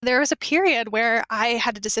There was a period where I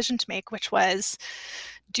had a decision to make, which was,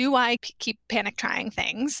 do I keep panic trying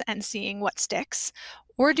things and seeing what sticks?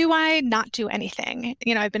 Or do I not do anything?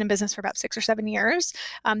 I've been in business for about 6 or 7 years.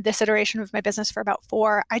 This iteration of my business for about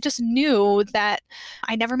four. I just knew that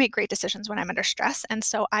I never make great decisions when I'm under stress. And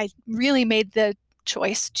so I really made the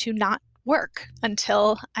choice to not work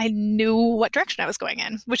until I knew what direction I was going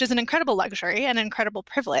in, which is an incredible luxury and an incredible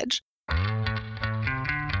privilege.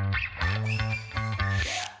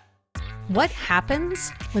 What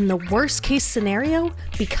happens when the worst case scenario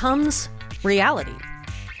becomes reality?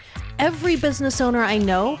 Every business owner I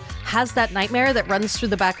know has that nightmare that runs through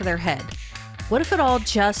the back of their head. What if it all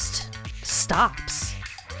just stops?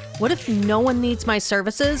 What if no one needs my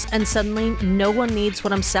services and suddenly no one needs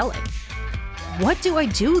what I'm selling? What do I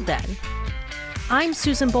do then? I'm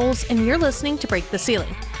Susan Bowles, and you're listening to Break the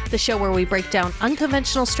Ceiling, the show where we break down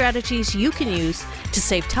unconventional strategies you can use to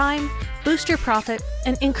save time, boost your profit,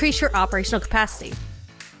 and increase your operational capacity.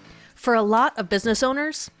 For a lot of business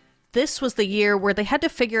owners, this was the year where they had to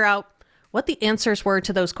figure out what the answers were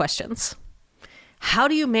to those questions. How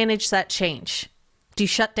do you manage that change? Do you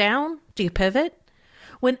shut down? Do you pivot?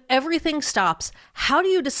 When everything stops, how do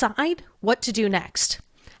you decide what to do next?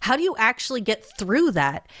 How do you actually get through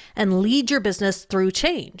that and lead your business through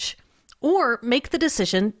change? Or make the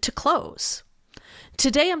decision to close?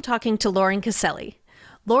 Today, I'm talking to Lauren Caselli.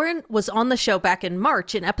 Lauren was on the show back in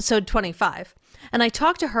March in episode 25, and I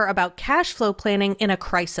talked to her about cash flow planning in a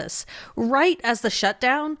crisis, right as the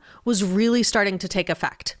shutdown was really starting to take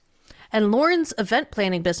effect. And Lauren's event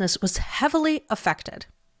planning business was heavily affected.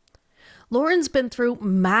 Lauren's been through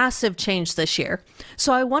massive change this year,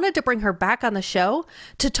 so I wanted to bring her back on the show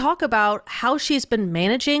to talk about how she's been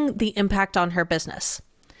managing the impact on her business.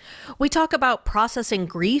 We talk about processing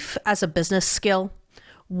grief as a business skill,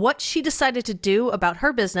 what she decided to do about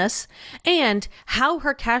her business, and how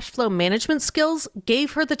her cash flow management skills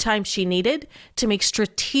gave her the time she needed to make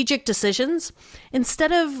strategic decisions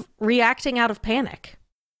instead of reacting out of panic.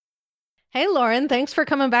 Hey, Lauren, thanks for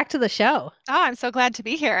coming back to the show. Oh, I'm so glad to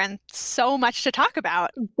be here and so much to talk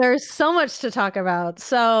about. There's so much to talk about.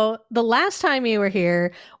 So the last time you were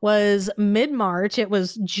here was mid-March. It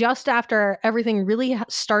was just after everything really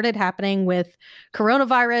started happening with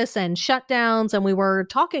coronavirus and shutdowns. And we were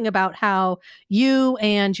talking about how you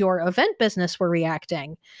and your event business were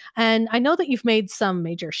reacting. And I know that you've made some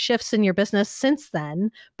major shifts in your business since then,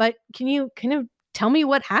 but can you kind of tell me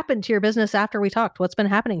what happened to your business after we talked? What's been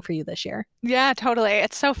happening for you this year? Yeah, totally.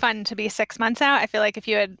 It's so fun to be 6 months out. I feel like if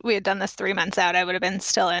we had done this 3 months out, I would have been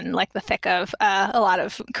still in like the thick of a lot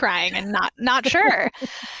of crying and not sure.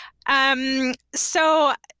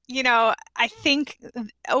 So, I think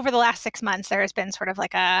over the last 6 months, there has been sort of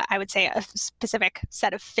like I would say a specific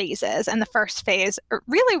set of phases. And the first phase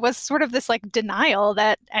really was sort of this like denial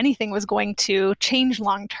that anything was going to change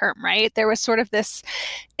long term, right? There was sort of this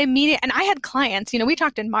immediate, and I had clients, we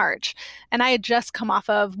talked in March, and I had just come off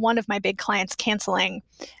of one of my big clients canceling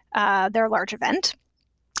their large event.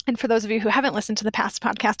 And for those of you who haven't listened to the past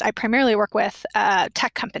podcast, I primarily work with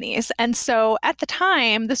tech companies. And so at the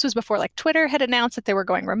time, this was before like Twitter had announced that they were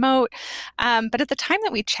going remote. But at the time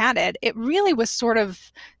that we chatted, it really was sort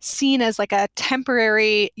of seen as like a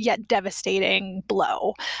temporary yet devastating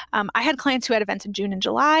blow. I had clients who had events in June and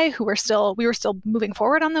July we were still moving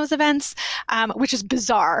forward on those events, which is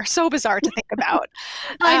bizarre, so bizarre to think about.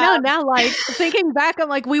 I know now, like thinking back, I'm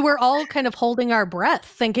like, we were all kind of holding our breath,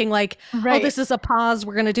 thinking like, Right. Oh, this is a pause.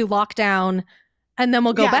 We're going to do lockdown and then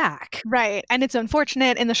we'll go back. Right. And it's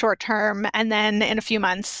unfortunate in the short term. And then in a few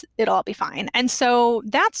months, it'll all be fine. And so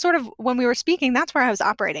that's sort of when we were speaking, that's where I was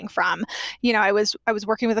operating from. I was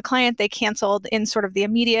working with a client. They canceled in sort of the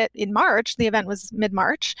immediate in March. The event was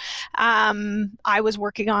mid-March. I was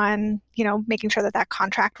working on, making sure that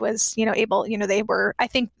contract was, able, I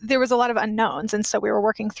think there was a lot of unknowns. And so we were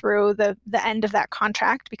working through the end of that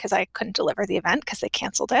contract because I couldn't deliver the event because they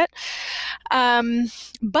canceled it.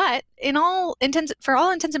 But for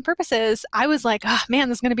all intents and purposes, I was like, oh man,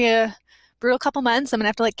 this is going to be a brutal couple months. I'm going to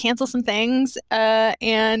have to like cancel some things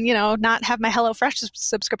and, not have my HelloFresh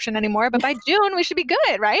subscription anymore. But by June, we should be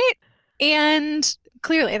good, right? And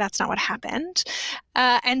clearly that's not what happened.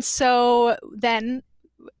 And so then,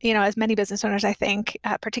 as many business owners, I think,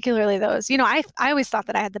 particularly those, I always thought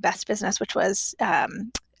that I had the best business, which was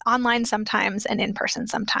online sometimes and in person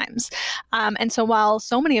sometimes. And so while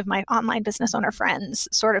so many of my online business owner friends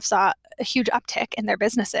sort of saw a huge uptick in their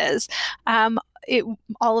businesses,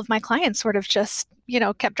 all of my clients sort of just,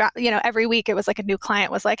 kept every week it was like a new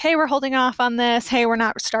client was like, hey, we're holding off on this. Hey, we're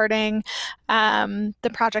not starting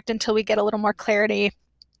the project until we get a little more clarity.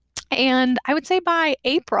 And I would say by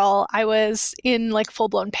April, I was in like full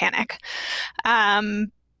blown panic.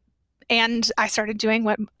 Um, and I started doing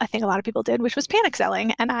what I think a lot of people did, which was panic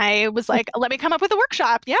selling. And I was like, let me come up with a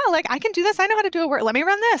workshop. Yeah, like I can do this. I know how to do a work. Let me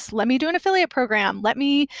run this. Let me do an affiliate program. Let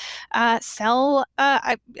me sell.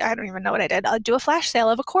 I don't even know what I did. I'll do a flash sale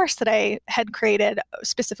of a course that I had created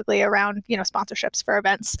specifically around, sponsorships for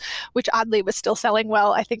events, which oddly was still selling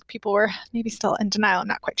well. I think people were maybe still in denial. I'm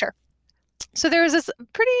not quite sure. So there was this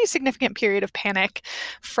pretty significant period of panic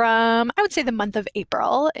from, I would say, the month of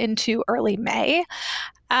April into early May.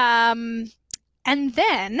 Um, and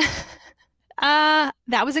then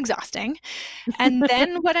that was exhausting. And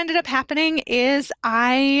then what ended up happening is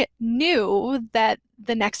I knew that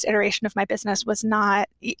the next iteration of my business was not,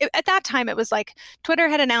 at that time, it was like Twitter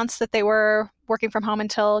had announced that they were working from home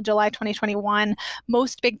until July 2021.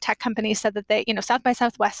 Most big tech companies said that they, South by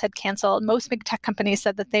Southwest had canceled. Most big tech companies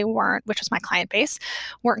said that they weren't, which was my client base,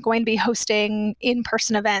 weren't going to be hosting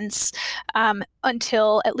in-person events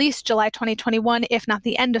until at least July 2021, if not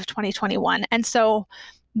the end of 2021. And so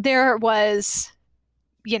there was,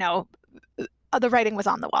 the writing was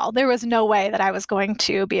on the wall. There was no way that I was going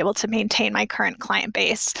to be able to maintain my current client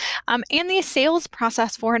base. And the sales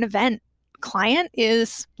process for an event client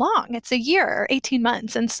is long. It's a year, 18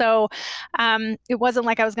 months. And so it wasn't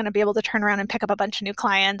like I was going to be able to turn around and pick up a bunch of new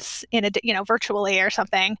clients virtually or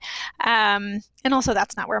something. And also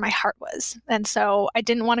that's not where my heart was. And so I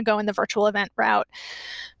didn't want to go in the virtual event route.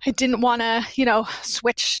 I didn't want to,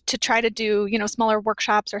 switch to try to do, smaller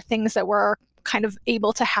workshops or things that were kind of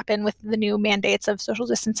able to happen with the new mandates of social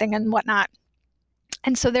distancing and whatnot.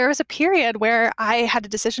 And so there was a period where I had a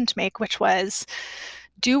decision to make, which was,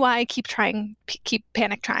 do I keep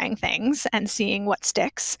panic trying things and seeing what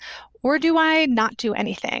sticks? Or do I not do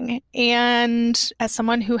anything? And as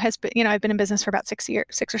someone who has been, I've been in business for about 6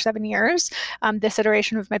 or 7 years, this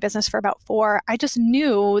iteration of my business for about 4, I just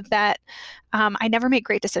knew that I never make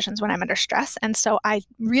great decisions when I'm under stress. And so I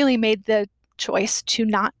really made the choice to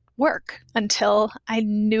not work until I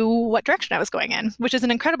knew what direction I was going in, which is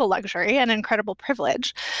an incredible luxury and an incredible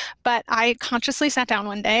privilege. But I consciously sat down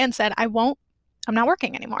one day and said, I'm not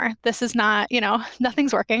working anymore. This is not,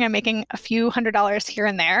 nothing's working. I'm making a few $100s here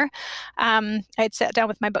and there. I had sat down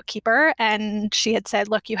with my bookkeeper and she had said,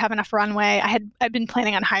 look, you have enough runway. I'd been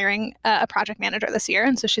planning on hiring a project manager this year.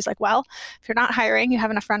 And so she's like, well, if you're not hiring, you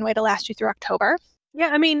have enough runway to last you through October. Yeah,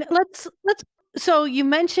 I mean, let's so you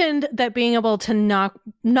mentioned that being able to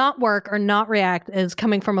not work or not react is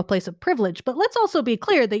coming from a place of privilege, but let's also be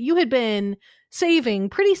clear that you had been saving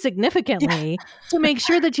pretty significantly to make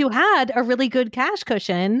sure that you had a really good cash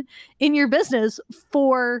cushion in your business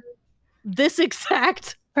for this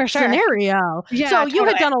exact scenario. Yeah, so you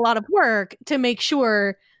had done a lot of work to make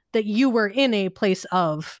sure that you were in a place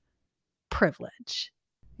of privilege.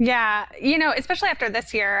 Yeah, especially after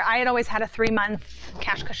this year, I had always had a 3-month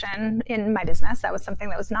cash cushion in my business. That was something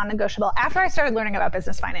that was non-negotiable. After I started learning about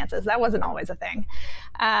business finances, that wasn't always a thing.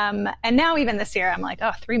 And now even this year, I'm like,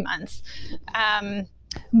 3 months.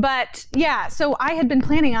 But yeah, so I had been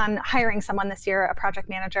planning on hiring someone this year, a project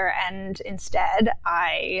manager, and instead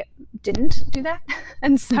I didn't do that.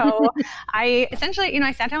 And so I essentially,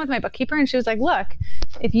 I sat down with my bookkeeper and she was like, look,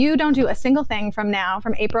 if you don't do a single thing from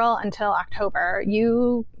April until October,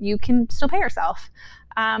 you can still pay yourself.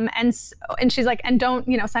 And she's like, and don't,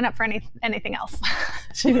 sign up for anything else.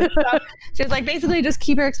 She was like, basically just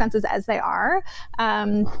keep your expenses as they are,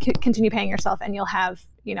 continue paying yourself and you'll have,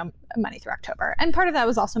 money through October. And part of that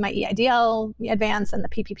was also my EIDL advance and the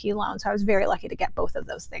PPP loan. So I was very lucky to get both of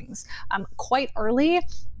those things quite early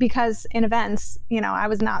because in events, I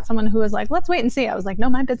was not someone who was like, let's wait and see. I was like, no,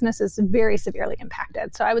 my business is very severely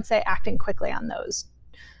impacted. So I would say acting quickly on those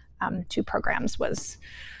 2 programs was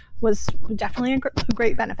definitely a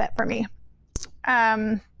great benefit for me.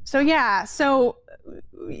 So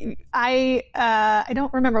I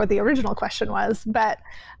don't remember what the original question was, but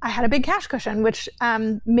I had a big cash cushion, which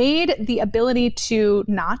made the ability to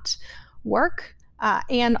not work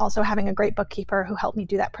and also having a great bookkeeper who helped me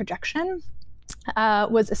do that projection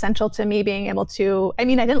was essential to me being able to, I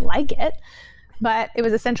didn't like it, but it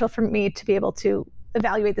was essential for me to be able to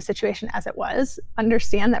evaluate the situation as it was,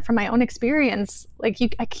 understand that from my own experience, I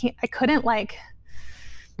couldn't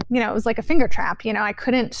it was like a finger trap. I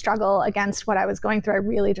couldn't struggle against what I was going through. I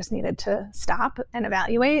really just needed to stop and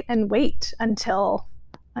evaluate and wait until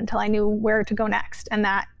I knew where to go next. And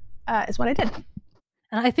that is what I did.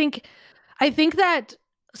 And I think that,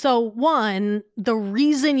 so one, the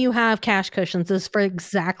reason you have cash cushions is for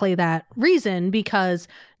exactly that reason, because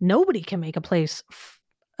nobody can make a place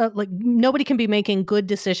nobody can be making good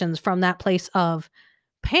decisions from that place of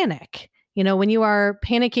panic When you are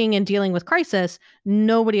panicking and dealing with crisis,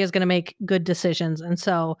 nobody is going to make good decisions. And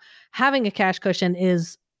so having a cash cushion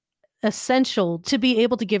is essential to be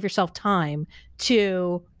able to give yourself time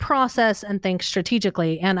to process and think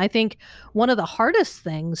strategically. And I think one of the hardest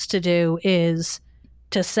things to do is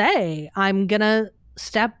to say, I'm going to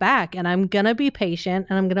step back and I'm going to be patient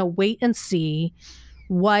and I'm going to wait and see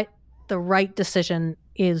what the right decision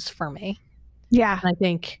is for me. Yeah. And I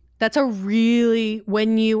think that's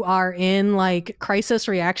when you are in like crisis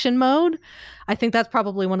reaction mode, I think that's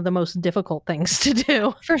probably one of the most difficult things to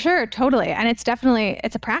do. For sure. Totally. And it's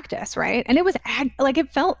a practice, right? And it was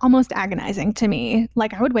it felt almost agonizing to me.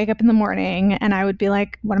 Like I would wake up in the morning and I would be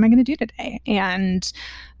like, what am I going to do today? And,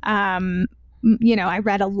 I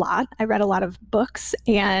read a lot. I read a lot of books,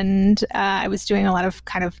 and I was doing a lot of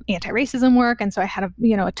kind of anti-racism work. And so I had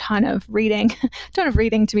a ton of reading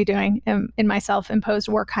to be doing in my self-imposed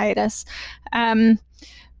work hiatus.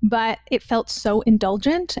 But it felt so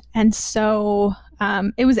indulgent, and so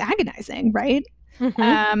it was agonizing, right?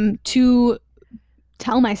 Mm-hmm. To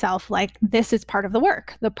tell myself like, this is part of the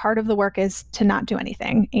work. The part of the work is to not do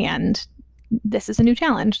anything, and this is a new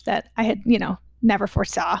challenge that I had, never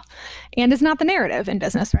foresaw, and is not the narrative in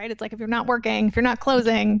business, right? It's like, if you're not working, if you're not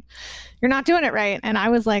closing, you're not doing it right. And I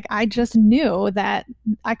was like, I just knew that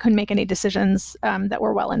I couldn't make any decisions that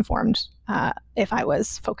were well informed if I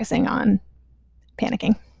was focusing on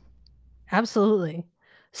panicking. Absolutely.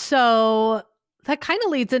 So that kind of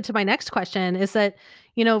leads into my next question is that,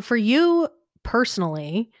 for you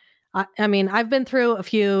personally, I mean, I've been through a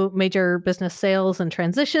few major business sales and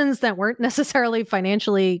transitions that weren't necessarily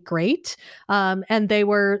financially great, and they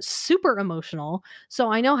were super emotional.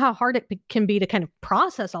 So I know how hard it can be to kind of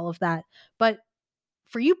process all of that. But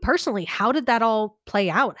for you personally, how did that all play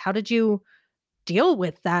out? How did you deal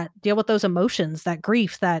with those emotions, that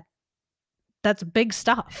grief, that's big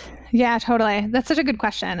stuff? Yeah, totally. That's such a good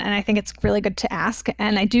question. And I think it's really good to ask.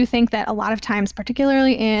 And I do think that a lot of times,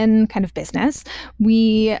 particularly in kind of business,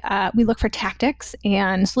 we look for tactics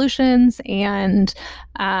and solutions and,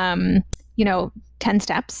 10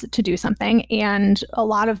 steps to do something. And a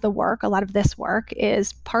lot of this work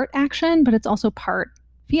is part action, but it's also part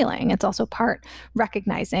feeling. It's also part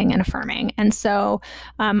recognizing and affirming. And so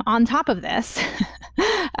on top of this,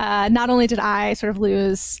 not only did I sort of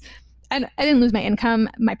lose... And I didn't lose my income,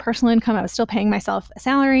 my personal income. I was still paying myself a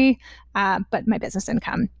salary, but my business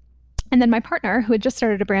income. And then my partner, who had just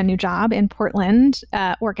started a brand new job in Portland,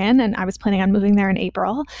 Oregon, and I was planning on moving there in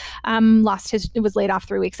April, was laid off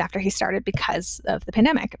 3 weeks after he started because of the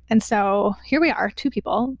pandemic. And so here we are, two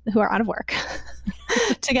people who are out of work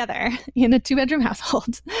together in a 2-bedroom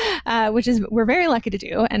household, which is, we're very lucky to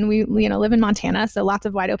do. And we, live in Montana, so lots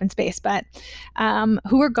of wide open space, but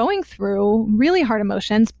who are going through really hard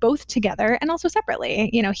emotions, both together and also separately.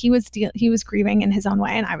 He was grieving in his own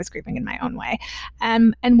way, and I was grieving in my own way.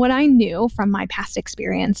 And what I knew from my past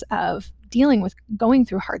experience of dealing with going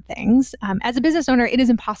through hard things, as a business owner, it is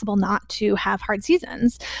impossible not to have hard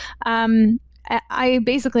seasons. I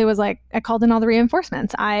basically was like, I called in all the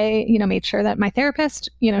reinforcements. I, made sure that my therapist,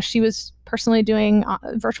 she was personally doing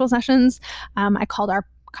virtual sessions. I called our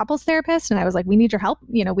couples therapist and I was like, we need your help.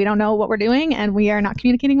 We don't know what we're doing and we are not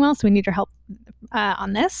communicating well. So we need your help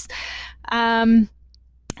on this.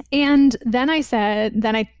 And then I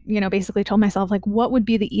basically told myself, like, what would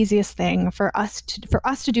be the easiest thing for us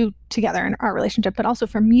to do together in our relationship, but also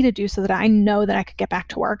for me to do so that I know that I could get back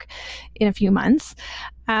to work in a few months.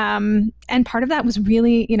 And part of that was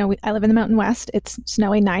really, I live in the Mountain West. It's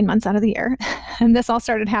snowy 9 months out of the year. And this all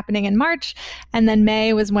started happening in March. And then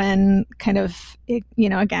May was when kind of,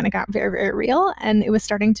 again, it got very, very real and it was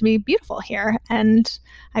starting to be beautiful here. And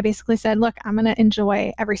I basically said, look, I'm going to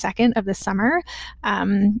enjoy every second of this summer.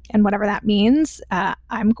 And whatever that means,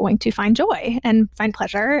 I'm going to find joy and find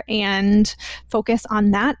pleasure and focus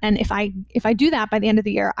on that. And if I do that by the end of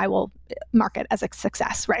the year, I will mark it as a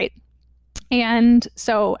success, right? And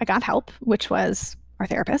so I got help, which was our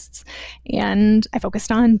therapists, and I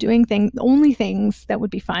focused on doing only things that would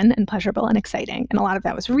be fun and pleasurable and exciting. And a lot of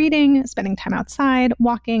that was reading, spending time outside,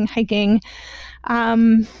 walking, hiking,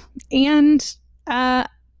 and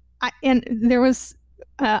there was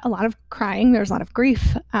a lot of crying. There was a lot of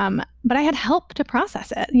grief, but I had help to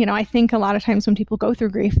process it. I think a lot of times when people go through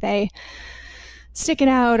grief, they stick it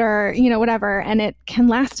out or, whatever. And it can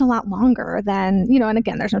last a lot longer than, and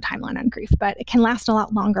again, there's no timeline on grief, but it can last a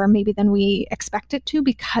lot longer maybe than we expect it to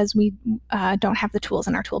because we don't have the tools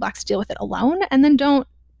in our toolbox to deal with it alone and then don't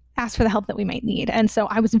ask for the help that we might need. And so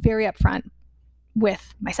I was very upfront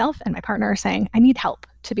with myself and my partner saying, I need help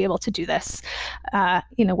to be able to do this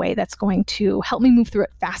in a way that's going to help me move through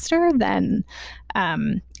it faster than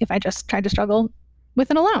if I just tried to struggle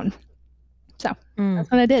with it alone. So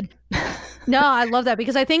that's what I did. No, I love that,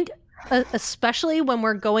 because I think especially when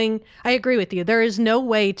we're going, I agree with you. There is no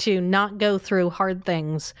way to not go through hard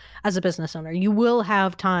things as a business owner. You will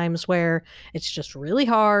have times where it's just really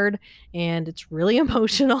hard and it's really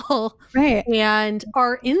emotional. Right. And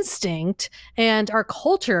our instinct and our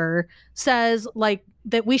culture says like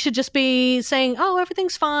that we should just be saying, oh,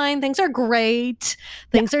 everything's fine. Things are great.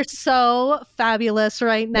 Things are so fabulous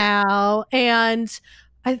right now. And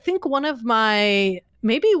I think one of my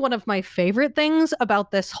favorite things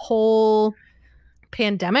about this whole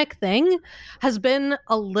pandemic thing has been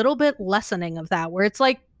a little bit lessening of that, where it's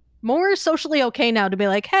like more socially okay now to be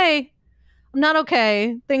like, hey, I'm not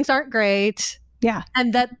okay. Things aren't great. Yeah.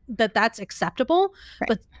 And that's acceptable. Right.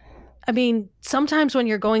 But I mean, sometimes when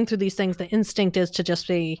you're going through these things, the instinct is to just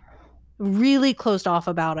be really closed off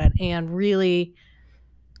about it. And really,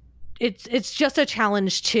 it's just a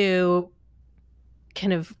challenge to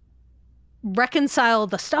kind of reconcile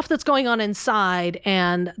the stuff that's going on inside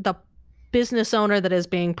and the business owner that is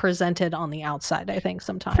being presented on the outside, I think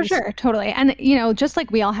sometimes. For sure, totally. And, just like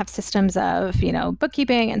we all have systems of,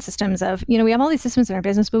 bookkeeping and systems of, we have all these systems in our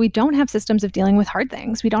business, but we don't have systems of dealing with hard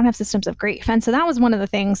things. We don't have systems of grief. And so that was one of the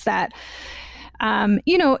things that, and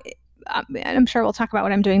I'm sure we'll talk about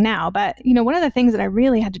what I'm doing now, but, one of the things that I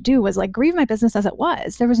really had to do was like grieve my business as it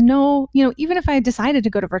was. There was no, even if I decided to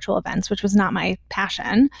go to virtual events, which was not my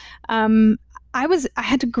passion, I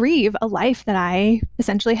had to grieve a life that I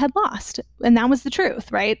essentially had lost. And that was the truth,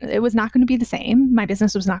 right? It was not going to be the same. My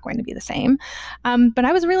business was not going to be the same. But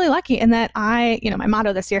I was really lucky in that my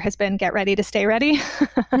motto this year has been get ready to stay ready.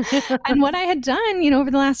 And what I had done, over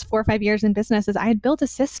the last 4 or 5 years in business is I had built a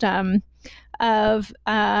system of,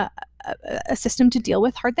 a system to deal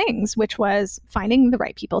with hard things, which was finding the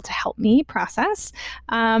right people to help me process,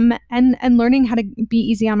 and learning how to be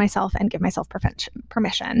easy on myself and give myself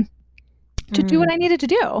permission to do what I needed to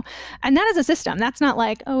do. And that is a system. That's not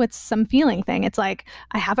like, oh, it's some feeling thing. It's like,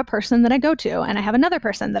 I have a person that I go to and I have another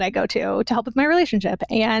person that I go to help with my relationship.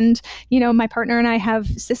 And, my partner and I have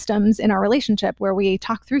systems in our relationship where we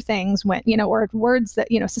talk through things when, or words that,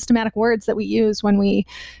 systematic words that we use when we,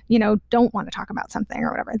 don't want to talk about something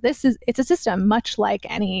or whatever. It's a system, much like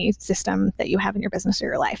any system that you have in your business or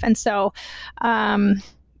your life. And so,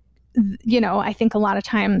 I think a lot of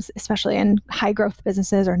times, especially in high growth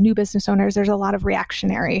businesses or new business owners, there's a lot of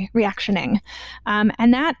reactioning.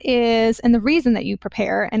 And the reason that you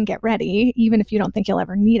prepare and get ready, even if you don't think you'll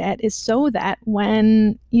ever need it, is so that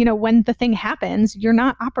when the thing happens, you're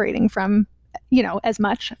not operating from, as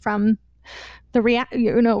much from the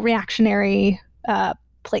reactionary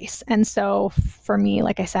place. And so for me,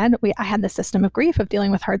 like I said, I had the system of grief of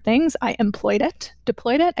dealing with hard things. I employed it,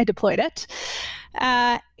 deployed it.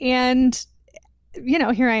 And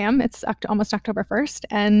here I am. It's almost October 1st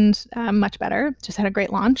and much better. Just had a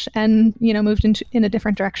great launch and, moved in a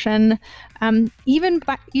different direction, even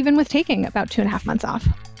with taking about 2.5 months off.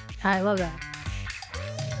 I love that.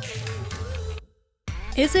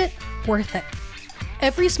 Is it worth it?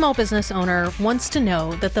 Every small business owner wants to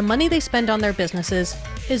know that the money they spend on their businesses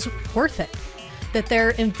is worth it, that their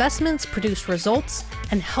investments produce results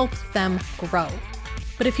and help them grow.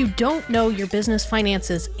 But if you don't know your business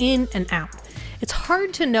finances in and out, it's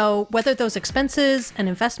hard to know whether those expenses and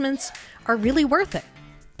investments are really worth it.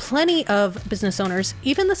 Plenty of business owners,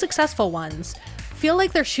 even the successful ones, feel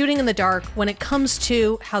like they're shooting in the dark when it comes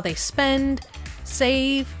to how they spend,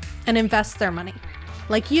 save, and invest their money.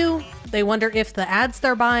 Like you, they wonder if the ads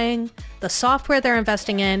they're buying, the software they're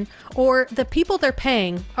investing in, or the people they're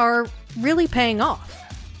paying are really paying off.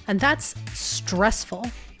 And that's stressful.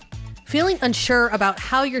 Feeling unsure about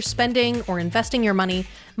how you're spending or investing your money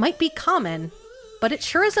might be common, but it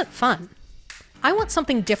sure isn't fun. I want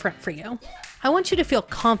something different for you. I want you to feel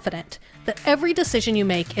confident that every decision you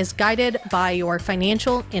make is guided by your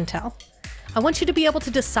financial intel. I want you to be able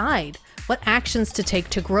to decide what actions to take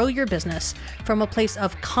to grow your business from a place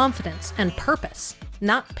of confidence and purpose,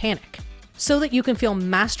 not panic, so that you can feel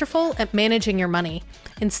masterful at managing your money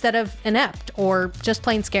instead of inept or just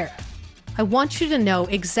plain scared. I want you to know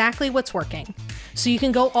exactly what's working so you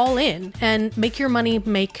can go all in and make your money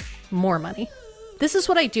make more money. This is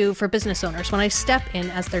what I do for business owners when I step in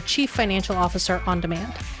as their chief financial officer on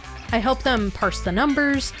demand. I help them parse the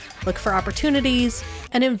numbers, look for opportunities,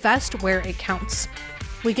 and invest where it counts.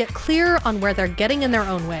 We get clear on where they're getting in their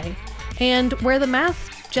own way and where the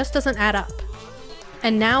math just doesn't add up.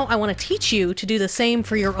 And now I want to teach you to do the same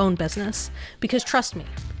for your own business, because trust me,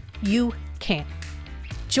 you can.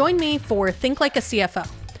 Join me for Think Like a CFO.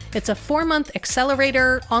 It's a 4-month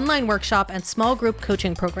accelerator, online workshop, and small group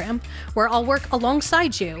coaching program where I'll work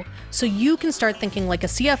alongside you so you can start thinking like a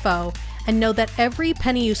CFO and know that every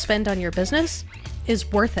penny you spend on your business is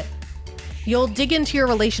worth it. You'll dig into your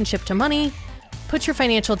relationship to money, put your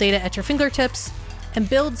financial data at your fingertips, and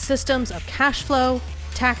build systems of cash flow,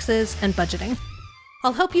 taxes, and budgeting.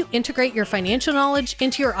 I'll help you integrate your financial knowledge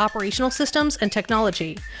into your operational systems and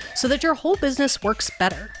technology so that your whole business works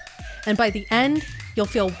better. And by the end, you'll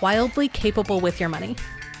feel wildly capable with your money.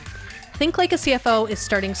 Think Like a CFO is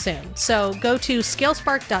starting soon, so go to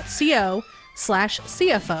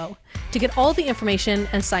scalespark.co/CFO to get all the information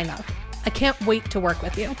and sign up. I can't wait to work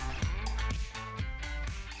with you.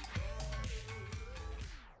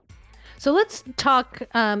 So let's talk,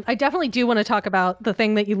 I definitely do want to talk about the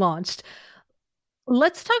thing that you launched.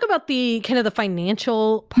 Let's talk about the kind of the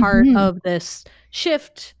financial part of this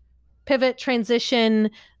shift, pivot,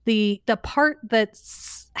 transition, the part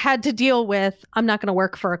that's had to deal with, I'm not going to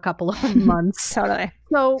work for a couple of months. Totally.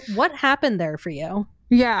 So what happened there for you?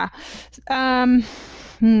 Yeah. This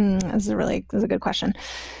is a good question.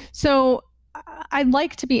 So I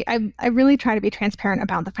really try to be transparent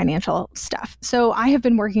about the financial stuff. So I have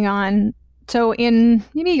been working on, so in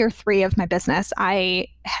maybe year 3 of my business, I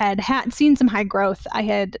had seen some high growth. I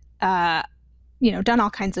had, done all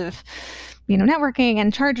kinds of, networking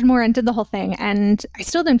and charged more and did the whole thing. And I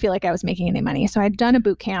still didn't feel like I was making any money. So I'd done a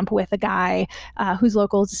boot camp with a guy who's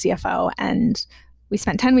local as a CFO, and we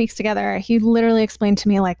spent 10 weeks together. He literally explained to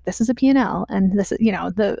me, like, this is a P&L, and this is,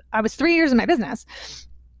 I was 3 years in my business.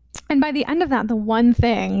 And by the end of that, the one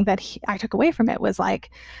thing that I took away from it was like,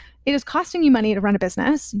 it is costing you money to run a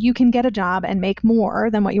business. You can get a job and make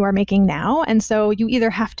more than what you are making now. And so you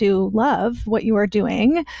either have to love what you are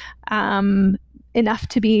doing enough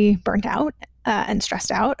to be burnt out and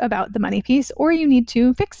stressed out about the money piece, or you need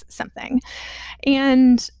to fix something.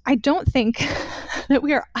 And I don't think that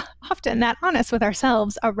we are often that honest with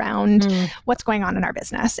ourselves around what's going on in our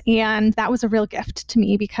business. And that was a real gift to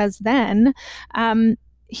me, because then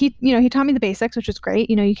he taught me the basics, which was great.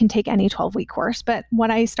 You can take any 12-week course. But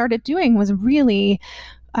what I started doing was really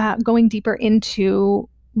going deeper into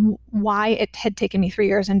why it had taken me 3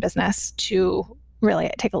 years in business to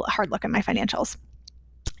really take a hard look at my financials.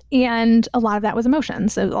 And a lot of that was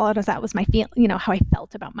emotions. So a lot of that was my how I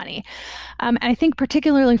felt about money. And I think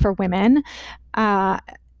particularly for women, I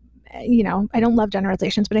don't love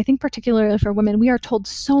generalizations, but I think particularly for women, we are told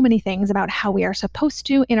so many things about how we are supposed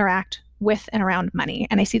to interact with and around money.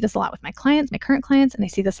 And I see this a lot with my clients, my current clients, and I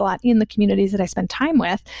see this a lot in the communities that I spend time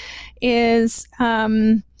with, is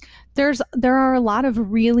there are a lot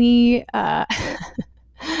of really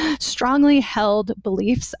strongly held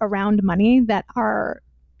beliefs around money that are,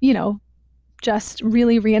 just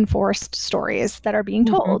really reinforced stories that are being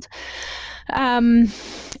told. And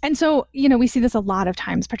so, we see this a lot of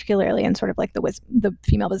times, particularly in sort of like the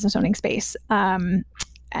female business owning space.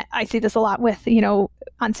 I see this a lot with,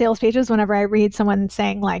 on sales pages, whenever I read someone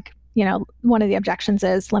saying like, one of the objections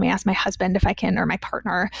is, let me ask my husband if I can, or my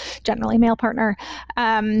partner, generally male partner,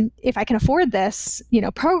 if I can afford this,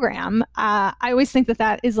 program. I always think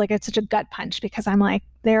that is like, it's such a gut punch, because I'm like,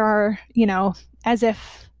 there are, as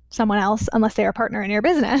if someone else, unless they're a partner in your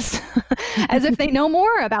business, as if they know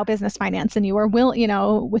more about business finance than you, or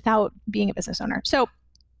without being a business owner. So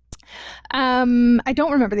I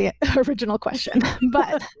don't remember the original question,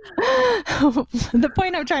 but the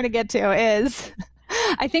point I'm trying to get to is,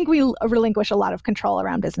 I think we relinquish a lot of control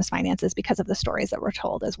around business finances because of the stories that we're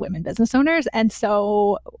told as women business owners. And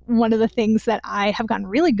so one of the things that I have gotten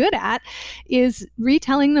really good at is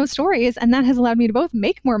retelling those stories. And that has allowed me to both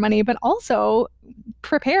make more money, but also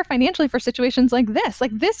prepare financially for situations like this.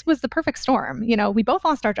 Like, this was the perfect storm. We both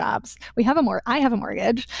lost our jobs. I have a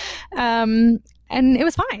mortgage. And it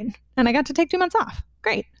was fine. And I got to take 2 months off.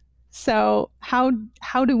 Great. So how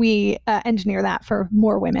do we engineer that for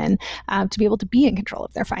more women to be able to be in control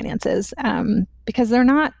of their finances? Because they're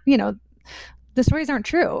not, the stories aren't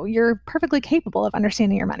true. You're perfectly capable of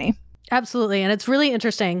understanding your money. Absolutely. And it's really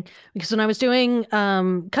interesting, because when I was doing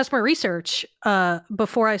customer research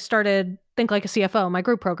before I started Think Like a CFO, my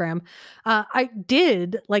group program, I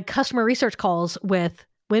did like customer research calls with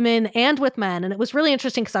women and with men. And it was really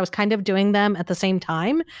interesting because I was kind of doing them at the same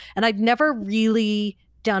time. And I'd never really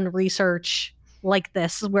done research like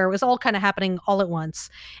this, where it was all kind of happening all at once.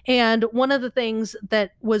 And one of the things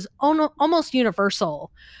that was almost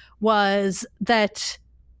universal was that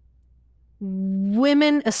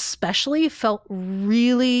women especially felt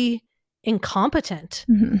really incompetent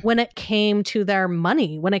when it came to their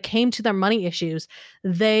money, when it came to their money issues.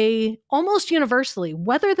 They almost universally,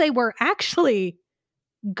 whether they were actually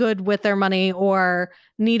good with their money or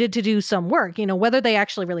needed to do some work, whether they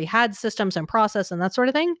actually really had systems and process and that sort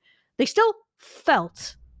of thing, they still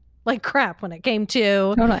felt like crap when it came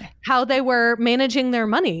to Totally. how they were managing their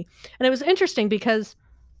money. And it was interesting because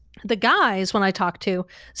the guys, when I talked to,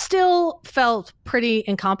 still felt pretty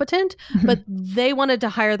incompetent, but they wanted to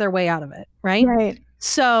hire their way out of it, right? Right.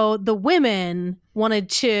 So the women wanted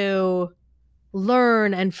to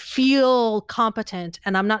learn and feel competent.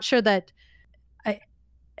 And I'm not sure that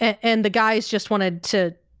and the guys just wanted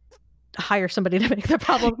to hire somebody to make their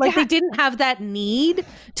problem. Like they didn't have that need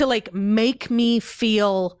to like make me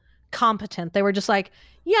feel competent. They were just like,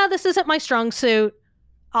 yeah, this isn't my strong suit.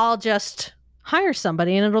 I'll just hire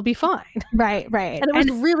somebody and it'll be fine. Right. And it was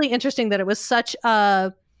really interesting that it was such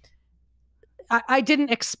a, I didn't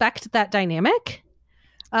expect that dynamic.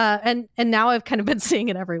 And now I've kind of been seeing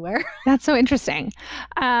it everywhere. That's so interesting.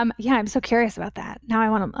 Yeah, I'm so curious about that. Now I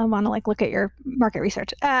want to like look at your market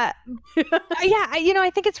research. Yeah,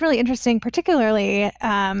 I think it's really interesting, particularly,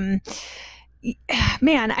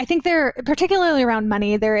 man, I think they're particularly around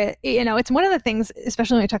money. It's one of the things,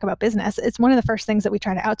 especially when we talk about business, it's one of the first things that we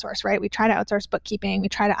try to outsource, right? We try to outsource bookkeeping. We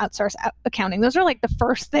try to outsource accounting. Those are like the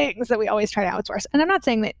first things that we always try to outsource. And I'm not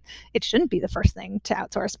saying that it shouldn't be the first thing to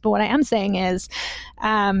outsource, but what I am saying is,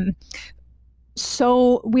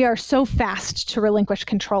 so we are so fast to relinquish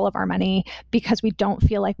control of our money because we don't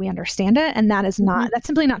feel like we understand it. And that's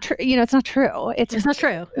simply not true. It's not true. It's not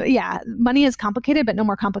true. Yeah. Money is complicated, but no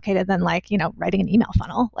more complicated than like, writing an email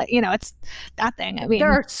funnel. Like, it's that thing. I mean, there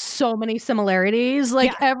are so many similarities.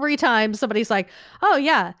 Like every time somebody's like, oh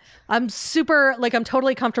yeah, I'm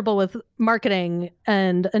totally comfortable with marketing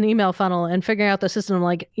and an email funnel and figuring out the system. I'm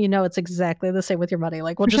like, it's exactly the same with your money.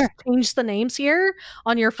 Like we'll just change the names here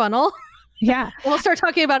on your funnel. Yeah. We'll start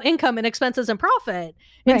talking about income and expenses and profit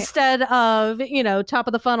instead of, top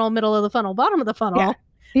of the funnel, middle of the funnel, bottom of the funnel,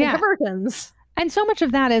 and conversions. And so much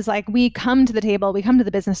of that is like we come to the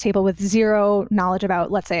business table with zero knowledge about,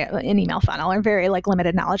 let's say, an email funnel, or very like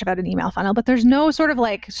limited knowledge about an email funnel, but there's no sort of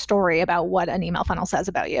like story about what an email funnel says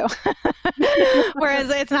about you. Whereas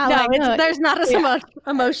it's not there's not as much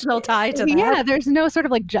emotional tie to that. Yeah, there's no sort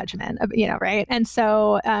of like judgment, right? And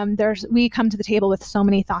so we come to the table with so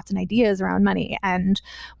many thoughts and ideas around money. And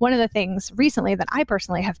one of the things recently that I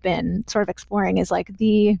personally have been sort of exploring is like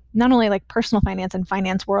not only like personal finance and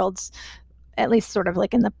finance worlds, at least sort of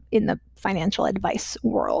like in the financial advice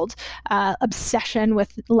world, obsession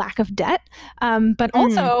with lack of debt, but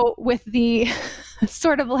also with the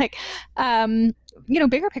sort of like,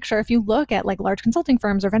 bigger picture. If you look at like large consulting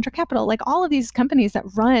firms or venture capital, like all of these companies that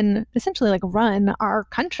run our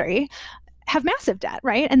country have massive debt,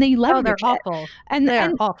 right? And they leverage they're awful.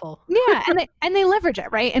 They're awful. Yeah, and they leverage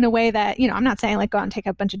it, right? In a way that, I'm not saying like go out and take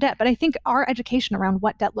a bunch of debt, but I think our education around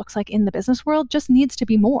what debt looks like in the business world just needs to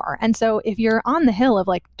be more. And so if you're on the hill of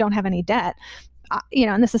like, don't have any debt,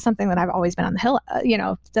 and this is something that I've always been on the hill,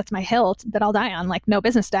 that's my hill that I'll die on, like no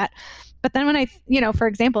business debt. But then when I, for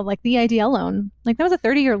example, like the IDL loan, like that was a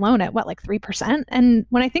 30-year loan at what, like 3%. And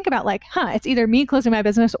when I think about like, it's either me closing my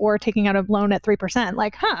business or taking out a loan at 3%,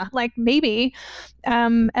 like, like maybe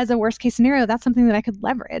as a worst case scenario, that's something that I could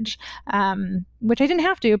leverage, which I didn't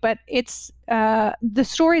have to, but it's the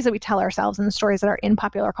stories that we tell ourselves and the stories that are in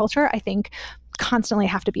popular culture, I think constantly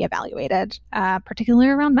have to be evaluated, particularly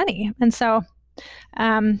around money. And so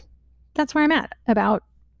that's where I'm at about,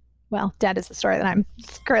 debt is the story that I'm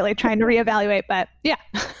currently trying to reevaluate, but yeah.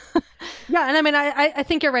 Yeah. And I mean, I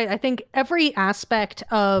think you're right. I think every aspect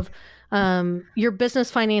of your business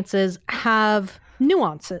finances have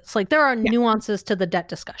nuances. Like there are nuances to the debt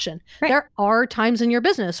discussion. Right. There are times in your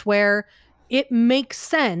business where it makes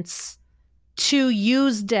sense to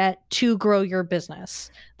use debt to grow your business.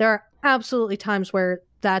 There are absolutely times where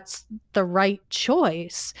that's the right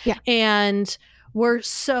choice. Yeah. And we're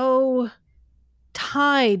so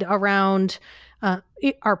tied around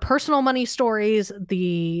our personal money stories,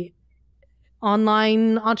 the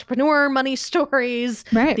online entrepreneur money stories,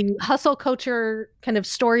 right, the hustle culture kind of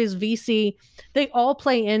stories, VC, they all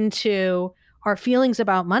play into our feelings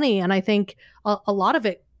about money. And I think a lot of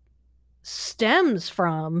it stems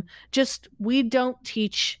from just, we don't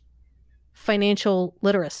teach financial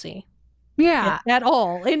literacy. Yeah. At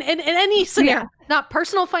all. In any scenario. Yeah. Not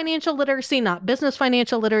personal financial literacy, not business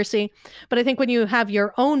financial literacy. But I think when you have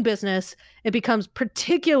your own business, it becomes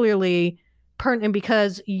particularly pertinent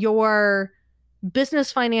because your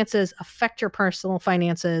business finances affect your personal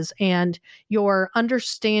finances, and your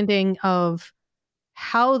understanding of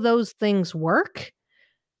how those things work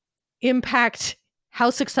impact how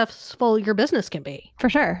successful your business can be. For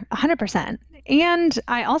sure. 100%. And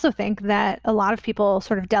I also think that a lot of people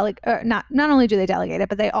sort of not only do they delegate it,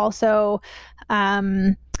 but they also,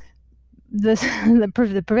 um, the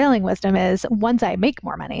prevailing wisdom is once I make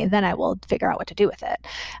more money, then I will figure out what to do with it.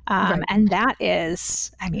 Right. And that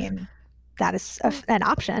is, I mean, that is an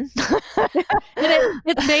option.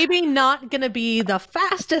 It's maybe not going to be the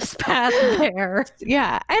fastest path there.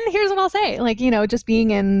 Yeah. And here's what I'll say, like, you know, just being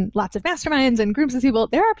in lots of masterminds and groups of people,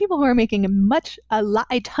 there are people who are making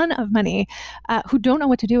a ton of money who don't know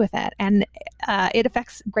what to do with it. And it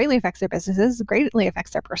greatly affects their businesses, greatly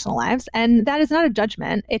affects their personal lives. And that is not a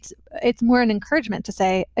judgment. It's more an encouragement to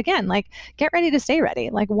say, again, like, get ready to stay ready.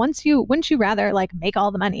 Like, wouldn't you rather like make all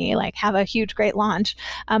the money, like have a huge, great launch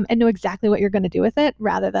and know exactly what you're going to do with it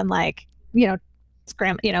rather than like, you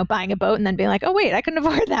know, buying a boat and then being like, oh wait, I couldn't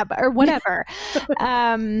afford that, or whatever.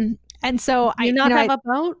 And so you have a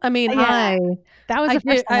boat? I mean, yeah, that was the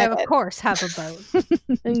first thing I of course have a boat,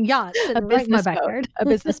 and yacht, a business boat, a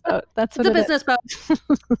business boat. That's what it's a business boat.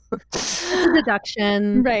 It's a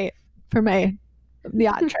deduction, right, for my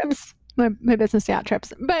yacht trips, my business yacht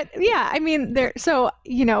trips. But yeah, I mean, so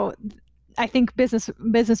you know, I think business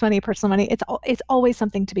money, personal money, it's always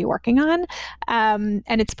something to be working on. And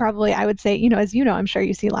it's probably, I would say, you know, as you know, I'm sure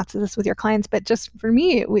you see lots of this with your clients, but just for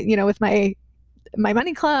me, you know, with my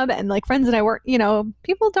money club and like friends that I work, you know,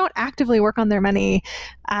 people don't actively work on their money.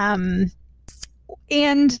 And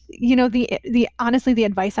you know, honestly, the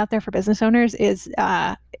advice out there for business owners is,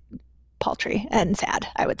 paltry and sad,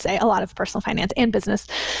 I would say. A lot of personal finance and business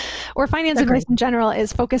or finance advice in general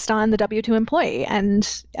is focused on the W-2 employee.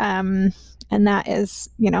 And that is,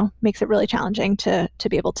 you know, makes it really challenging to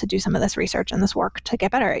be able to do some of this research and this work to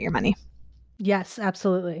get better at your money. Yes,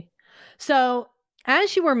 absolutely. So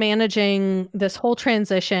as you were managing this whole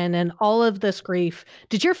transition and all of this grief,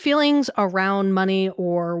 did your feelings around money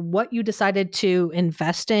or what you decided to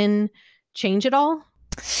invest in change at all?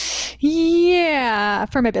 Yeah,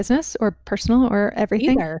 for my business or personal or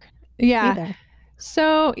everything. Either. Yeah. Either.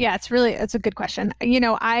 So yeah, it's a good question. You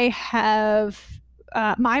know, I have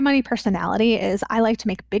my money personality is I like to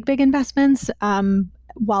make big investments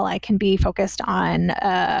while I can be focused on.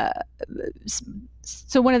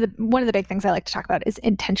 So one of the big things I like to talk about is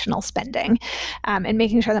intentional spending, and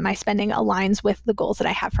making sure that my spending aligns with the goals that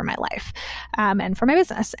I have for my life and for my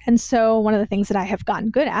business. And so one of the things that I have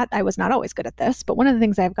gotten good at, I was not always good at this, but one of the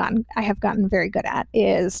things I have gotten very good at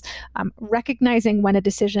is recognizing when a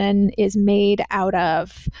decision is made out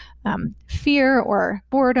of fear or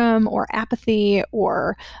boredom or apathy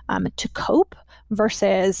or to cope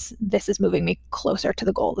versus this is moving me closer to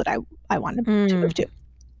the goal that I want to move to.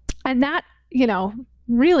 And that, you know,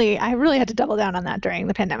 I really had to double down on that during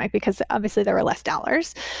the pandemic because obviously there were less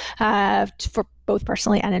dollars for both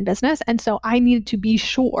personally and in business. And so I needed to be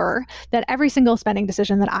sure that every single spending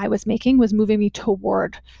decision that I was making was moving me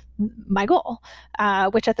toward my goal,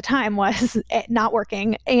 which at the time was not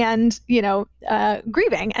working and, you know,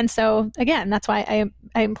 grieving. And so again, that's why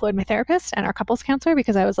I employed my therapist and our couples counselor,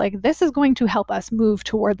 because I was like, this is going to help us move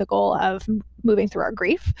toward the goal of moving through our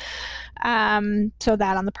grief. So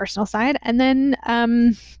that on the personal side. And then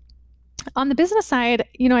on the business side,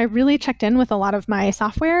 you know, I really checked in with a lot of my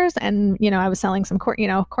softwares and, you know, I was selling some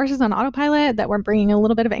courses on autopilot that were bringing a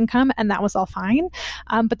little bit of income, and that was all fine.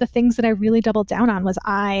 But the things that I really doubled down on was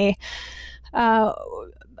I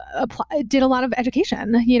did a lot of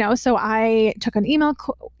education, you know, so I took an email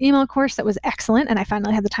course that was excellent, and I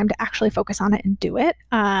finally had the time to actually focus on it and do it.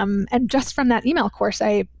 And just from that email course,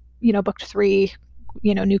 I, you know, booked 3,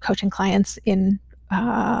 you know, new coaching clients in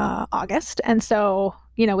August. And so,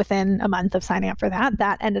 you know, within a month of signing up for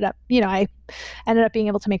that ended up, you know, I ended up being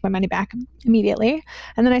able to make my money back immediately.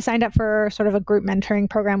 And then I signed up for sort of a group mentoring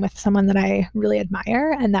program with someone that I really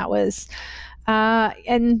admire. And that was,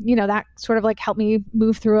 and, you know, that sort of like helped me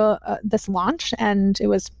move through this launch, and it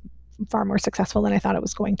was far more successful than I thought it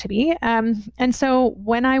was going to be. And so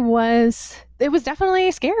it was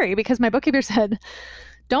definitely scary because my bookkeeper said,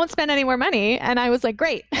 don't spend any more money. And I was like,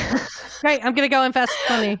 great. Great. I'm going to go invest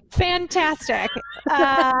money. Fantastic.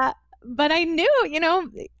 But I knew, you know,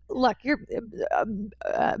 look, your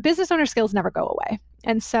business owner skills never go away.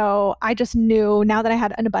 And so I just knew now that I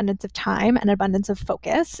had an abundance of time, an abundance of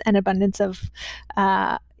focus, an abundance of,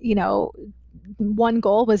 you know, one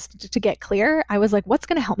goal was to get clear. I was like, what's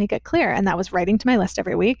going to help me get clear? And that was writing to my list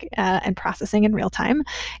every week and processing in real time.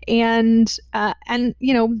 And,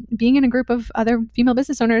 you know, being in a group of other female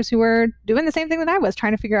business owners who were doing the same thing that I was,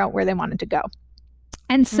 trying to figure out where they wanted to go.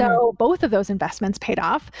 And so both of those investments paid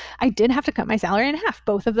off. I did have to cut my salary in half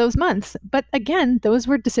both of those months. But again, those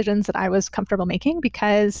were decisions that I was comfortable making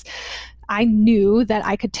because I knew that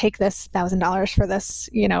I could take this $1,000 for this,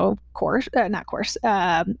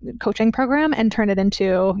 coaching program and turn it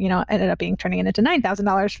into, ended up turning it into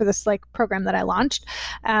 $9,000 for this like program that I launched.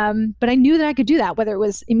 But I knew that I could do that, whether it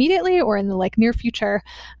was immediately or in the like near future.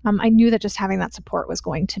 I knew that just having that support was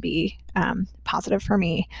going to be positive for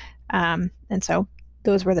me. And so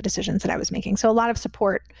those were the decisions that I was making. So a lot of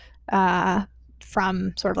support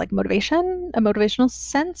from sort of like a motivational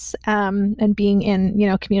sense, and being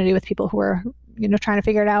in, community with people who are, trying to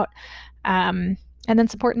figure it out. And then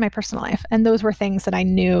support in my personal life. And those were things that I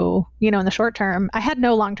knew, in the short term. I had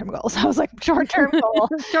no long-term goals. I was like, short-term goal,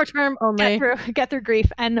 short-term only. Get through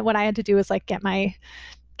grief. And what I had to do was like get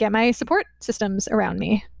my support systems around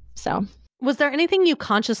me. So was there anything you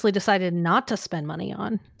consciously decided not to spend money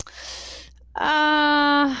on?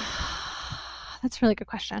 That's a really good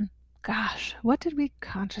question. Gosh, what did we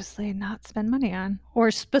consciously not spend money on? Or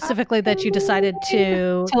specifically that you decided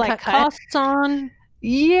to cut costs on?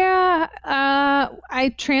 Yeah,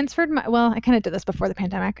 I transferred I kind of did this before the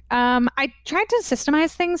pandemic. I tried to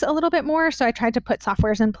systemize things a little bit more. So I tried to put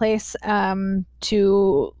softwares in place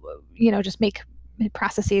to, just make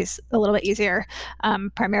processes a little bit easier,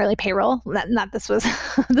 primarily payroll. Not this was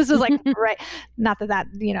like right. Not that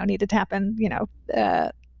needed to happen,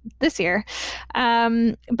 this year.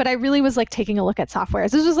 But I really was like taking a look at softwares.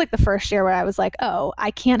 This was like the first year where I was like, oh, I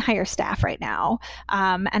can't hire staff right now.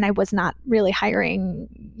 And I was not really hiring,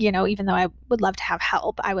 even though I would love to have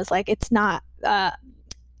help. I was like, it's not,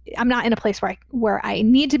 I'm not in a place where I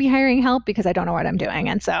need to be hiring help because I don't know what I'm doing.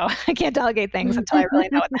 And so I can't delegate things until I really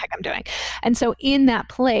know what the heck I'm doing. And so in that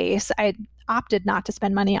place, I opted not to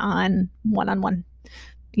spend money on one-on-one,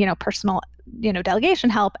 personal, delegation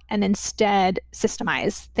help, and instead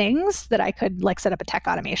systemize things that I could like set up a tech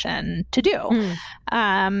automation to do.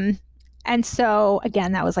 And so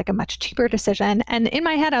again, that was like a much cheaper decision. And in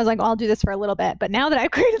my head, I was like, well, I'll do this for a little bit. But now that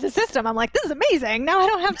I've created the system, I'm like, this is amazing. Now I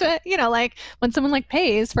don't have to, like when someone like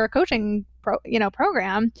pays for a coaching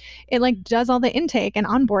program, it like does all the intake and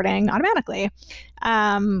onboarding automatically,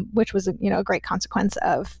 which was, a great consequence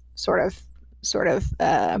of sort of,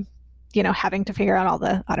 having to figure out all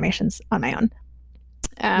the automations on my own.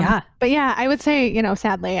 But yeah, I would say,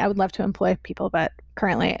 sadly, I would love to employ people, but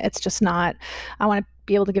currently it's just not, I want to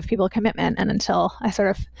be able to give people a commitment. And until I sort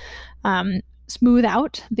of smooth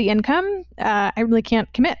out the income, I really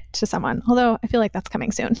can't commit to someone, although I feel like that's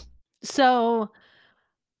coming soon. So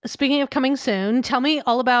speaking of coming soon, tell me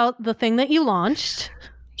all about the thing that you launched.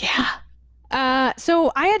 Yeah.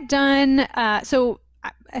 So I had done,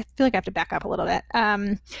 I feel like I have to back up a little bit.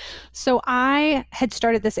 So I had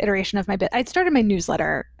started this iteration of I'd started my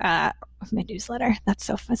newsletter. That's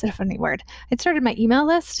a funny word. I'd started my email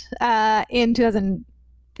list in 2015.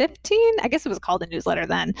 I guess it was called a newsletter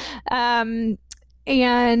then.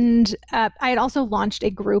 And I had also launched a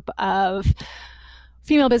group of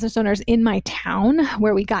female business owners in my town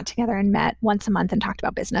where we got together and met once a month and talked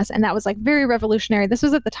about business. And that was like very revolutionary. This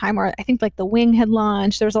was at the time where I think like the Wing had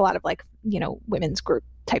launched. There was a lot of like, women's group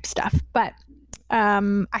type stuff. But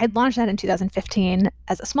I had launched that in 2015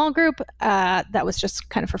 as a small group that was just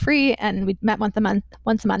kind of for free. And we met once a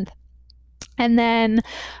month. And then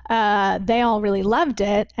they all really loved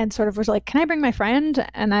it and sort of was like, can I bring my friend?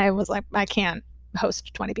 And I was like, I can't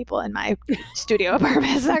host 20 people in my studio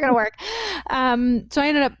apartment. It's not going to work. So I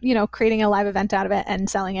ended up, creating a live event out of it and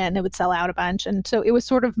selling it, and it would sell out a bunch. And so it was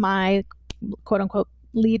sort of my quote unquote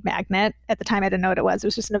lead magnet. At the time, I didn't know what it was. It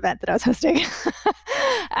was just an event that I was hosting.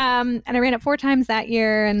 And I ran it 4 times that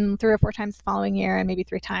year and 3 or 4 times the following year and maybe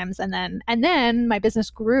 3 times. And then my business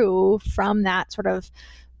grew from that sort of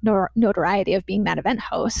notoriety of being that event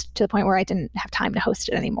host to the point where I didn't have time to host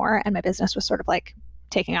it anymore. And my business was sort of like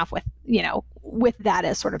taking off with that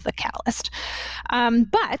as sort of the catalyst.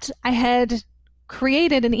 But I had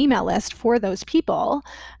created an email list for those people.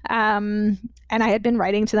 And I had been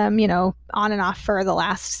writing to them, on and off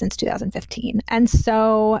since 2015. And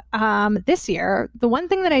so this year, the one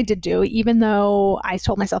thing that I did do, even though I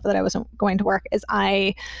told myself that I wasn't going to work, is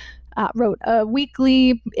I wrote a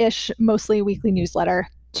mostly weekly newsletter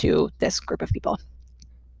to this group of people.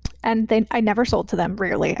 And I never sold to them.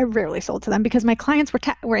 I rarely sold to them because my clients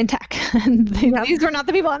were in tech. And these were not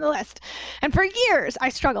the people on the list. And for years, I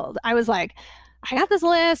struggled. I was like, I got this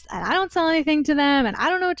list and I don't sell anything to them and I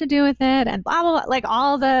don't know what to do with it and blah, blah, blah. Like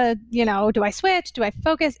all the, do I switch? Do I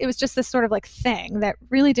focus? It was just this sort of like thing that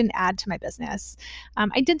really didn't add to my business.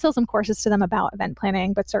 I did sell some courses to them about event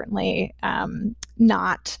planning, but certainly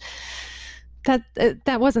not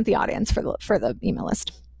that wasn't the audience for the email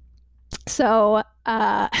list. So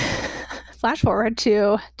flash forward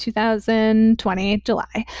to 2020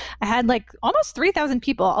 July, I had like almost 3,000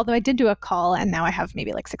 people, although I did do a call and now I have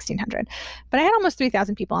maybe like 1,600, but I had almost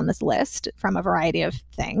 3,000 people on this list from a variety of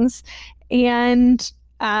things. And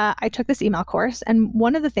I took this email course, and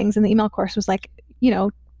one of the things in the email course was like,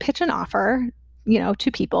 pitch an offer,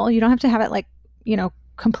 to people. You don't have to have it like,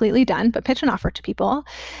 completely done, but pitch an offer to people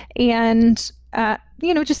and,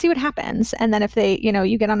 just see what happens. And then if they,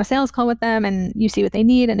 you get on a sales call with them and you see what they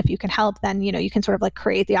need, and if you can help, then, you can sort of like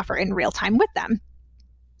create the offer in real time with them.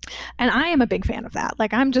 And I am a big fan of that.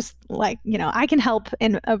 Like, I'm just like, I can help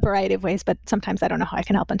in a variety of ways, but sometimes I don't know how I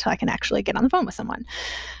can help until I can actually get on the phone with someone.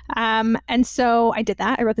 And so I did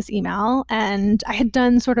that. I wrote this email, and I had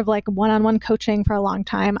done sort of like one-on-one coaching for a long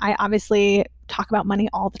time. I obviously talk about money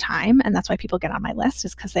all the time, and that's why people get on my list,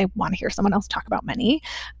 is because they want to hear someone else talk about money.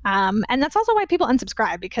 And that's also why people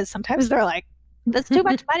unsubscribe, because sometimes they're like, that's too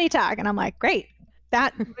much money talk. And I'm like, great,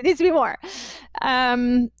 that needs to be more.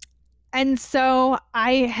 And so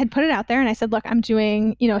I had put it out there, and I said, look, I'm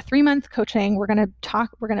doing, a 3-month coaching. We're going to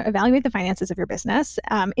evaluate the finances of your business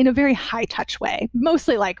in a very high touch way,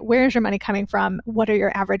 mostly like, where's your money coming from? What are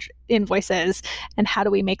your average invoices? And how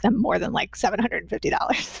do we make them more than like $750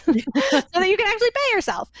 so that you can actually pay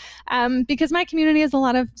yourself? Because my community is a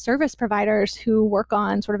lot of service providers who work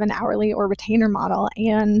on sort of an hourly or retainer model.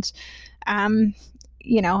 And,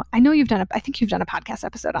 I know I think you've done a podcast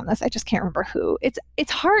episode on this. I just can't remember who.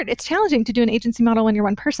 It's hard. It's challenging to do an agency model when you're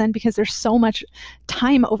one person, because there's so much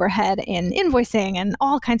time overhead in invoicing and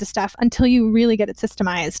all kinds of stuff. Until you really get it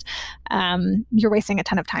systemized, you're wasting a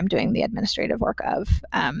ton of time doing the administrative work of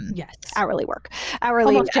hourly work.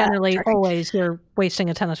 Almost generally, always you're wasting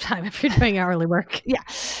a ton of time if you're doing hourly work. Yeah.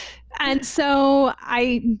 And so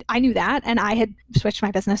I knew that, and I had switched my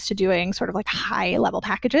business to doing sort of like high level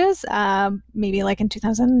packages. Maybe like in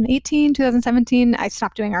 2018, 2017, I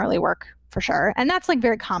stopped doing hourly work for sure. And that's like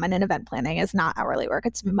very common in event planning, is not hourly work.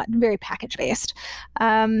 It's very package based.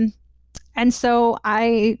 And so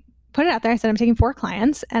I put it out there. I said, I'm taking 4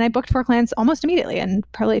 clients, and I booked 4 clients almost immediately in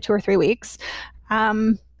probably 2 or 3 weeks.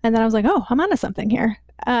 And then I was like, oh, I'm onto something here.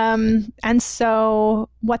 And so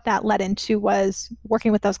what that led into was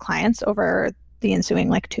working with those clients over the ensuing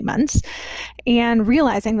like 2 months, and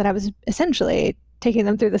realizing that I was essentially taking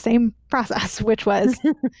them through the same process, which was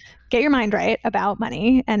get your mind right about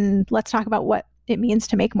money, and let's talk about what it means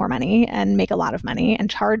to make more money and make a lot of money and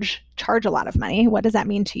charge a lot of money. What does that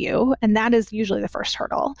mean to you? And that is usually the first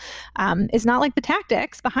hurdle. It's not like the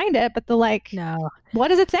tactics behind it, but the what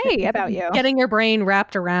does it say about you? Getting your brain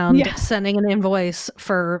wrapped around sending an invoice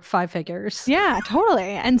for 5 figures. Yeah, totally.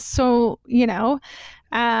 And so,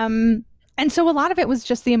 and so a lot of it was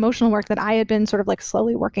just the emotional work that I had been sort of like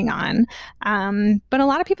slowly working on. But a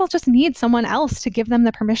lot of people just need someone else to give them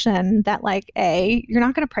the permission that like, you're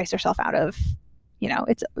not going to price yourself out of,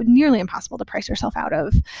 it's nearly impossible to price yourself out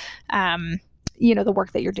of, the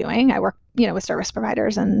work that you're doing. I work, with service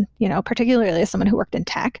providers, and, particularly as someone who worked in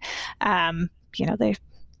tech,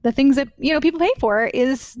 the things that, people pay for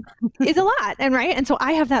is a lot. And so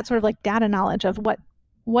I have that sort of like data knowledge of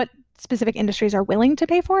what specific industries are willing to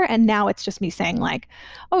pay for. And now it's just me saying like,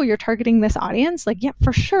 oh, you're targeting this audience. Like, yeah,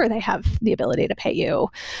 for sure. They have the ability to pay you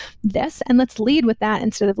this. And let's lead with that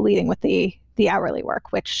instead of leading with the hourly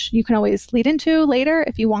work, which you can always lead into later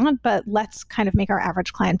if you want, but let's kind of make our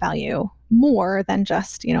average client value more than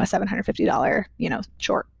just, a $750,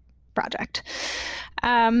 short project.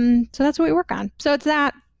 So that's what we work on. So it's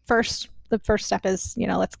that the first step is,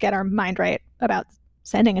 let's get our mind right about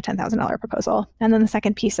sending a $10,000 proposal. And then the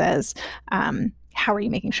second piece is, how are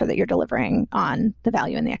you making sure that you're delivering on the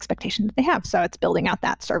value and the expectation that they have? So it's building out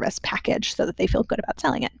that service package so that they feel good about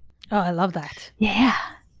selling it. Oh, I love that. Yeah.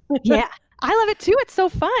 Yeah. I love it too. It's so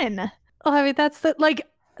fun. Oh, I mean, that's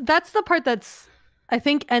the part that's, I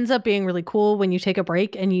think, ends up being really cool when you take a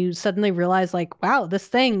break and you suddenly realize like, wow, this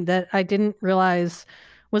thing that I didn't realize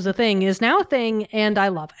was a thing is now a thing, and I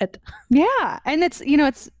love it. Yeah. And it's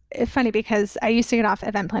funny because I used to get off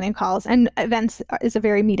event planning calls, and events is a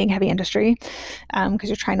very meeting heavy industry because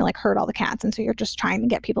you're trying to like herd all the cats. And so you're just trying to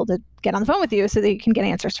get people to get on the phone with you so that you can get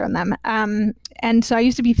answers from them. And so I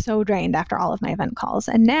used to be so drained after all of my event calls.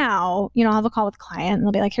 And now, I'll have a call with a client and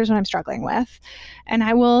they'll be like, here's what I'm struggling with. And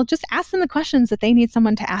I will just ask them the questions that they need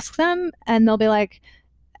someone to ask them. And they'll be like,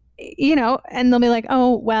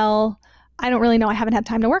 oh, well, I don't really know. I haven't had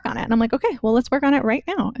time to work on it. And I'm like, okay, well, let's work on it right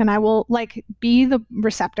now. And I will like be the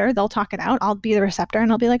receptor. They'll talk it out. I'll be the receptor,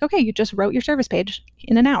 and I'll be like, okay, you just wrote your service page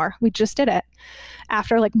in an hour. We just did it,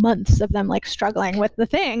 after like months of them like struggling with the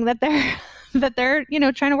thing that they're that they're,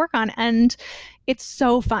 trying to work on. And it's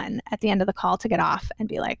so fun at the end of the call to get off and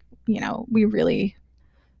be like, we really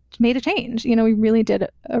made a change. We really did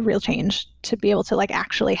a real change to be able to like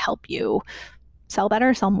actually help you sell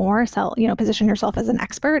better, sell more, position yourself as an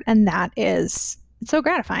expert. And it's so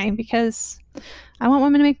gratifying because I want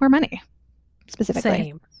women to make more money,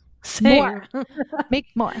 specifically. Same. More. Make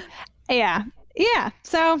more. Yeah.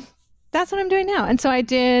 So that's what I'm doing now. And so I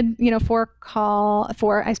did, I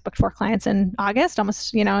booked 4 clients in August,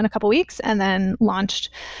 almost, in a couple weeks, and then launched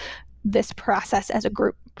this process as a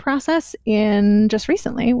group process in just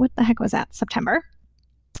recently. What the heck was that? September.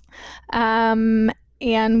 And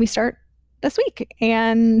we start this week.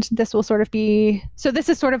 And this will sort of be, so this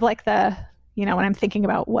is sort of like the, when I'm thinking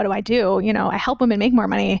about what do I do, I help women make more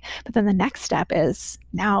money, but then the next step is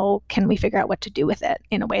now can we figure out what to do with it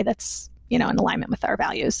in a way that's, in alignment with our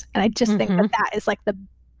values. And I just think that is like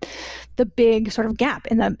the big sort of gap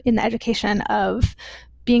in the education of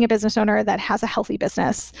being a business owner that has a healthy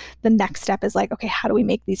business. The next step is like, okay, how do we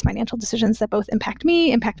make these financial decisions that both impact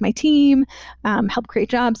me, impact my team, help create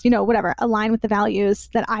jobs, whatever, align with the values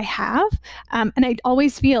that I have. And I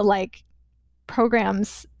always feel like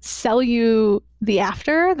programs sell you the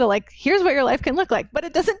after, here's what your life can look like, but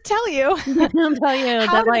it doesn't tell you,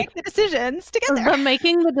 how to make the decisions to get there. The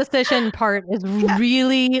making the decision part is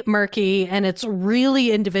really murky and it's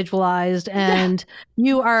really individualized, and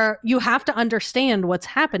you have to understand what's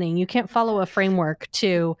happening. You can't follow a framework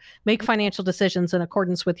to make financial decisions in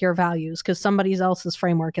accordance with your values, because somebody else's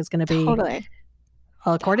framework is going to be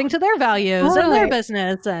according to their values and their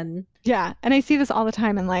business. And and I see this all the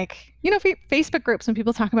time in Facebook groups when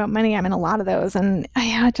people talk about money. I'm in a lot of those, and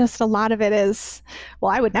just a lot of it is, well,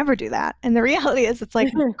 I would never do that. And the reality is it's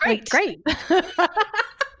like, great.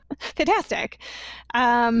 Fantastic.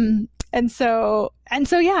 And so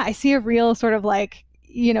I see a real sort of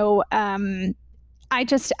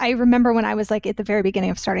I remember when I was at the very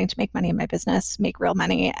beginning of starting to make money in my business, make real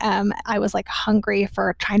money, I was hungry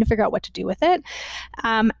for trying to figure out what to do with it.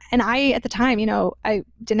 And I, at the time, I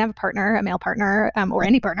didn't have a male partner, or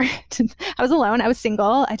any partner. I was alone. I was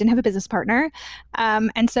single. I didn't have a business partner.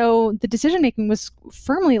 And so the decision-making was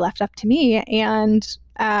firmly left up to me. And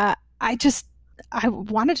I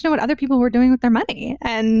wanted to know what other people were doing with their money.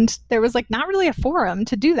 And there was not really a forum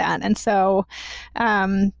to do that. And so,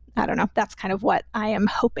 I don't know. That's kind of what I am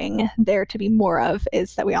hoping there to be more of,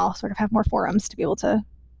 is that we all sort of have more forums to be able to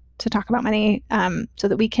talk about money, so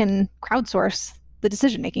that we can crowdsource the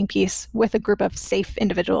decision-making piece with a group of safe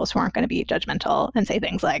individuals who aren't going to be judgmental and say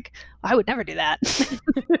things like, well, I would never do that.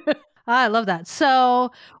 I love that.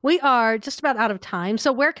 So we are just about out of time.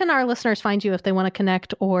 So where can our listeners find you if they want to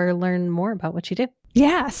connect or learn more about what you do?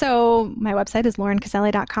 Yeah. So my website is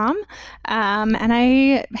laurencaselli.com. And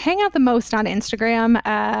I hang out the most on Instagram,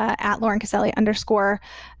 at laurencaselli_.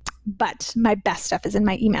 But my best stuff is in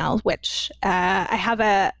my email, which I have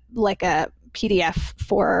a PDF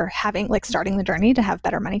for having starting the journey to have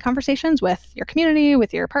better money conversations with your community,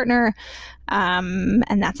 with your partner.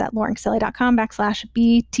 And that's at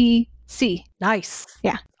laurencaselli.com/BTC. Nice.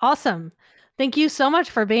 Yeah. Awesome. Thank you so much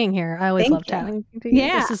for being here. I always love chatting.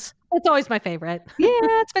 Yeah. It's always my favorite. Yeah,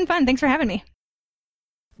 it's been fun. Thanks for having me.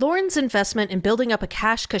 Lauren's investment in building up a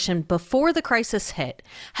cash cushion before the crisis hit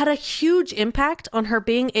had a huge impact on her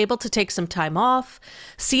being able to take some time off,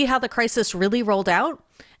 see how the crisis really rolled out,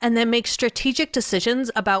 and then make strategic decisions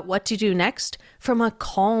about what to do next from a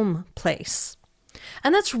calm place.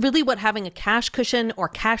 And that's really what having a cash cushion or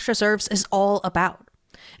cash reserves is all about.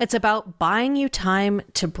 It's about buying you time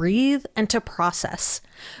to breathe and to process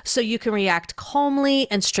so you can react calmly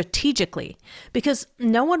and strategically, because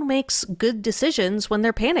no one makes good decisions when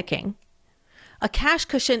they're panicking. A cash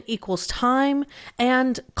cushion equals time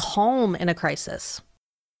and calm in a crisis.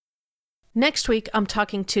 Next week, I'm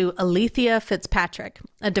talking to Alethea Fitzpatrick,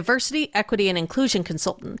 a diversity, equity, and inclusion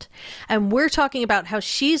consultant, and we're talking about how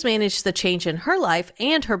she's managed the change in her life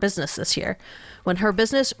and her business this year, when her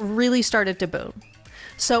business really started to boom.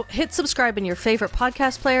 So hit subscribe in your favorite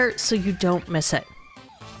podcast player so you don't miss it.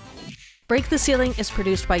 Break the Ceiling is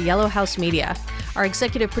produced by Yellow House Media. Our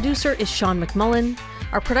executive producer is Sean McMullen.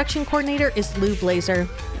 Our production coordinator is Lou Blazer.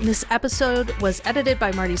 And this episode was edited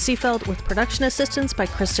by Marty Seefeld with production assistance by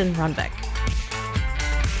Kristen Runbeck.